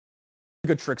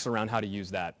good tricks around how to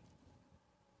use that.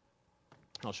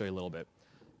 I'll show you a little bit.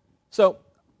 So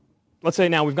let's say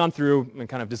now we've gone through and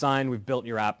kind of designed, we've built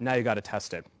your app, now you got to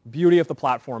test it. Beauty of the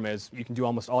platform is you can do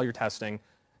almost all your testing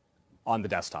on the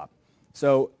desktop.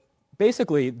 So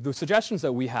basically, the suggestions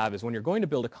that we have is when you're going to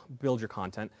build your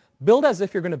content, build as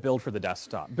if you're going to build for the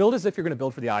desktop. Build as if you're going to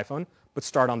build for the iPhone, but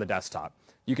start on the desktop.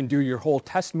 You can do your whole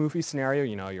test movie scenario,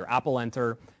 you know, your Apple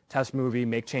Enter, test movie,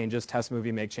 make changes, test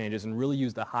movie, make changes, and really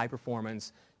use the high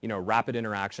performance, you know, rapid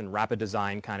interaction, rapid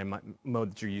design kind of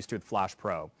mode that you're used to with Flash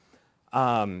Pro.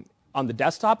 On the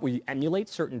desktop, we emulate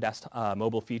certain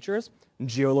mobile features.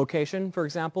 Geolocation, for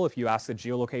example, if you ask the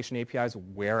geolocation APIs,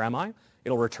 where am I?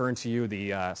 It'll return to you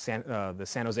the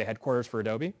San Jose headquarters for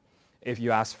Adobe. If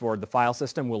you ask for the file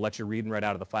system, we'll let you read and write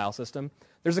out of the file system.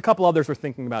 There's a couple others we're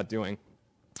thinking about doing,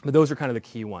 but those are kind of the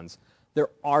key ones. There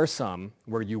are some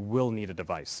where you will need a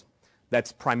device.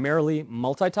 That's primarily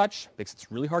multi-touch, because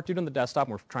it's really hard to do on the desktop,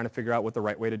 and we're trying to figure out what the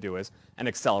right way to do is, and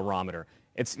accelerometer.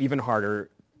 It's even harder.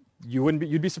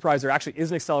 You'd be surprised there actually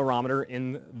is an accelerometer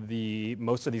in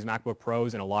most of these MacBook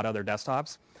Pros and a lot of other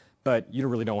desktops, but you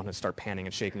really don't want to start panning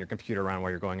and shaking your computer around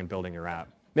while you're going and building your app.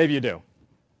 Maybe you do.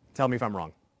 Tell me if I'm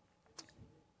wrong.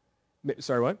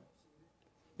 Sorry, what?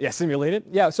 Yeah, simulate it?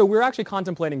 Yeah, so we're actually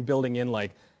contemplating building in,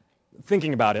 like,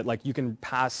 thinking about it, like you can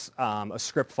pass a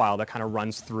script file that kind of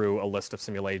runs through a list of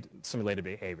simulated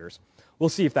behaviors. We'll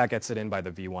see if that gets it in by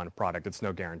the V1 product. It's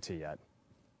no guarantee yet.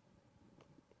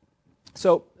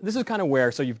 So this is kind of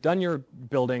where, so you've done your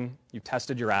building, you've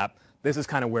tested your app. This is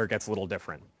kind of where it gets a little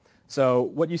different. So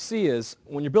what you see is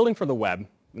when you're building for the web,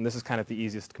 and this is kind of the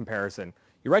easiest comparison,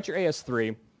 you write your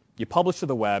AS3, you publish to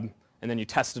the web, and then you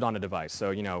test it on a device.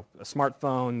 So, you know, a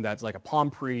smartphone that's like a Palm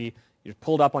Pre, you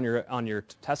pull it up on your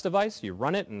test device, you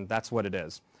run it, and that's what it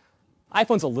is.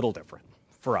 iPhone's a little different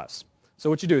for us. So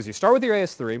what you do is you start with your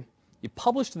AS3, you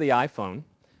publish to the iPhone,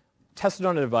 test it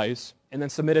on a device, and then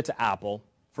submit it to Apple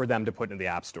for them to put in the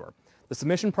App Store. The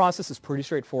submission process is pretty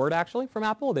straightforward, actually, from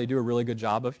Apple. They do a really good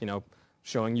job of, you know,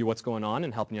 showing you what's going on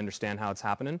and helping you understand how it's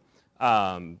happening.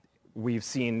 We've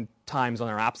seen times on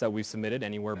our apps that we've submitted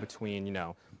anywhere between, you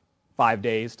know, 5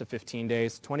 days to 15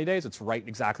 days to 20 days. It's right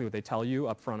exactly what they tell you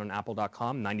up front on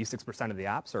apple.com. 96% of the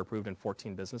apps are approved in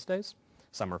 14 business days.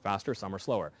 Some are faster, some are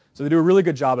slower. So they do a really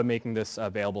good job of making this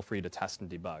available for you to test and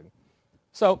debug.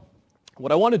 So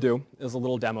what I want to do is a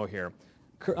little demo here.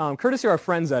 Courtesy of our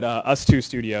friends at Us2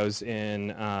 Studios in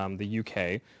the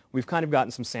UK, we've kind of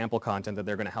gotten some sample content that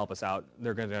they're going to help us out.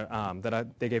 They're going to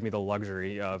they gave me the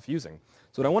luxury of using.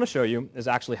 So what I want to show you is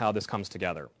actually how this comes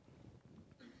together.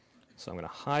 So I'm going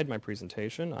to hide my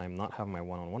presentation. I'm not having my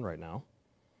one-on-one right now,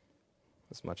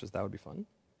 as much as that would be fun.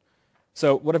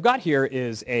 So what I've got here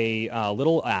is a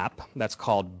little app that's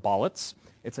called Bullets.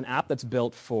 It's an app that's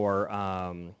built for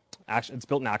it's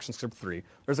built in ActionScript 3.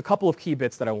 There's a couple of key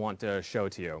bits that I want to show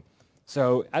to you.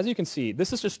 So as you can see,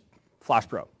 this is just Flash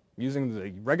Pro, using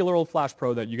the regular old Flash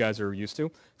Pro that you guys are used to,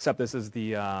 except this is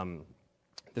the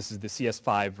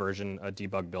CS5 version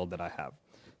debug build that I have.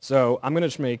 So I'm going to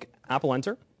just make Apple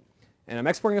Enter, and I'm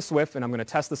exporting a SWF, and I'm going to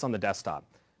test this on the desktop.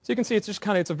 So you can see it's just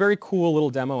it's a very cool little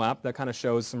demo app that kind of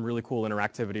shows some really cool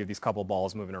interactivity of these couple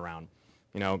balls moving around.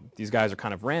 You know, these guys are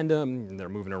kind of random, and they're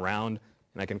moving around,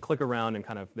 and I can click around and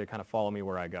they kind of follow me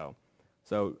where I go.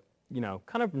 So, you know,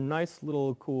 kind of nice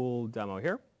little cool demo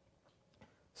here.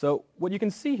 So what you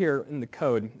can see here in the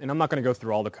code, and I'm not going to go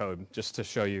through all the code just to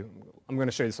show you, I'm going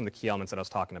to show you some of the key elements that I was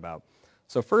talking about.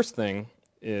 So first thing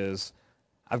is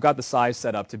I've got the size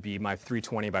set up to be my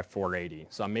 320 by 480.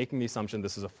 So I'm making the assumption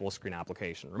this is a full screen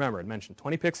application. Remember, I mentioned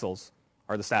 20 pixels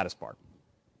are the status bar.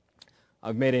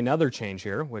 I've made another change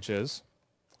here, which is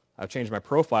I've changed my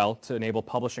profile to enable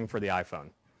publishing for the iPhone.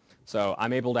 So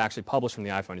I'm able to actually publish from the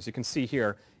iPhone. As you can see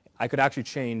here, I could actually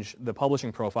change the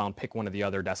publishing profile and pick one of the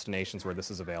other destinations where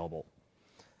this is available.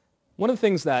 One of the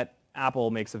things that Apple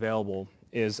makes available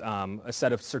is a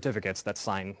set of certificates that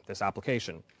sign this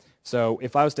application. So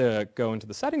if I was to go into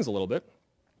the settings a little bit,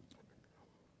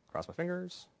 cross my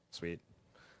fingers, sweet.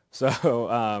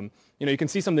 So you know, you can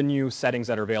see some of the new settings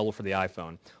that are available for the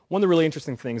iPhone. One of the really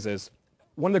interesting things is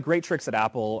one of the great tricks that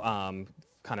Apple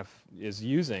kind of is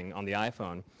using on the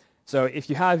iPhone. So if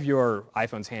you have your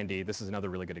iPhones handy, this is another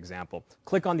really good example.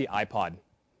 Click on the iPod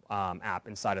app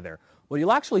inside of there. What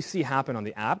you'll actually see happen on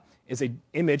the app is an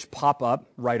image pop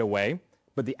up right away,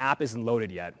 but the app isn't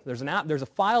loaded yet. There's a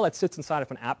file that sits inside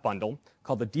of an app bundle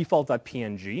called the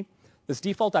default.png. This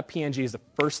default.png is the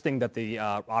first thing that the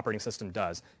operating system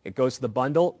does. It goes to the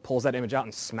bundle, pulls that image out,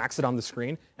 and smacks it on the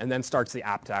screen, and then starts the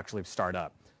app to actually start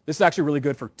up. This is actually really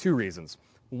good for two reasons.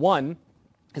 One,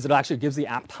 is it actually gives the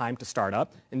app time to start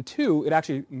up, and 2, it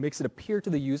actually makes it appear to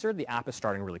the user the app is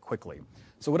starting really quickly.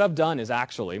 So what I've done is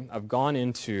actually, I've gone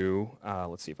into,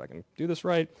 let's see if I can do this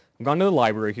right. I've gone to the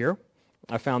library here.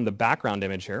 I found the background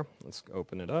image here. Let's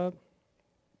open it up.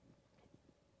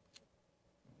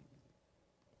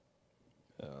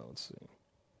 Let's see.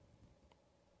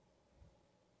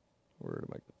 Where do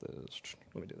I get this?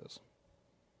 Let me do this.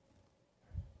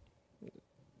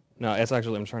 No, it's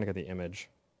actually, I'm trying to get the image.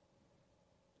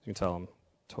 You can tell I'm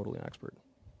totally an expert.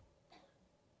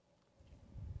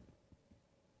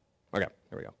 Okay,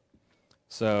 here we go.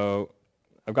 So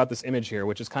I've got this image here,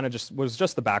 which is kind of was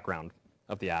just the background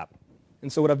of the app.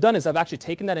 And so what I've done is I've actually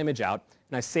taken that image out,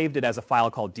 and I saved it as a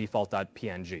file called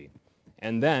default.png.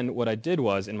 And then what I did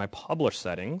was, in my publish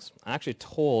settings, I actually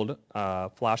told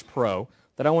Flash Pro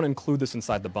that I want to include this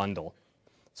inside the bundle.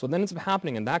 So what then ends up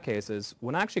happening in that case is,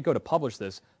 when I actually go to publish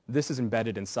this, this is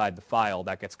embedded inside the file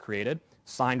that gets created,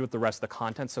 signed with the rest of the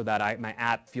content, so that my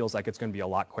app feels like it's going to be a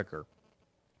lot quicker.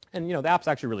 And the app's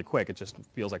actually really quick. It just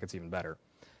feels like it's even better.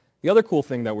 The other cool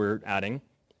thing that we're adding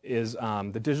is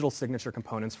the digital signature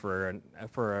components for an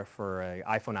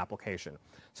iPhone application.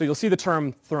 So you'll see the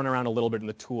term thrown around a little bit in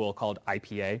the tool called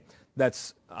IPA. That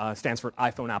stands for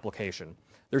iPhone application.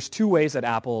 There's 2 ways that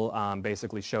Apple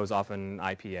basically shows off an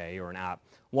IPA or an app.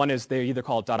 One is they either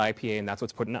call it .ipa, and that's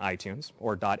what's put into iTunes,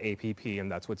 or .app, and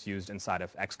that's what's used inside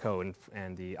of Xcode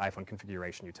and the iPhone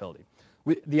configuration utility.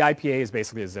 The IPA is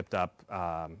basically a zipped up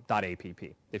 .app,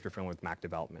 if you're familiar with Mac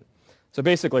development. So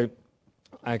basically,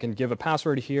 I can give a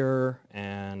password here,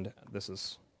 and this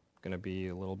is going to be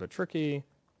a little bit tricky.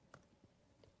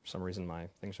 For some reason, my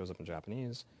thing shows up in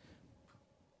Japanese.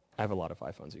 I have a lot of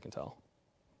iPhones, you can tell.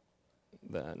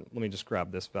 Then let me just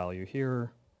grab this value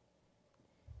here.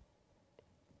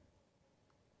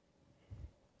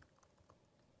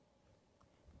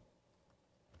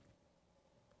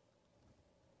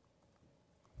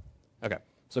 Okay,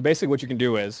 so basically what you can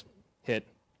do is hit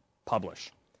publish.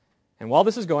 And while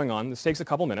this is going on, this takes a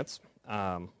couple minutes.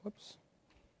 Whoops.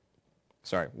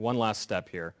 Sorry, one last step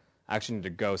here. I actually need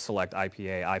to go select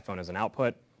IPA iPhone as an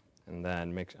output, and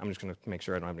then I'm just going to make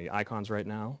sure I don't have any icons right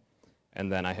now. And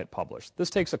then I hit publish. This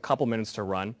takes a couple minutes to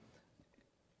run.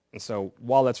 And so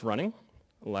while that's running,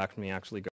 let me actually go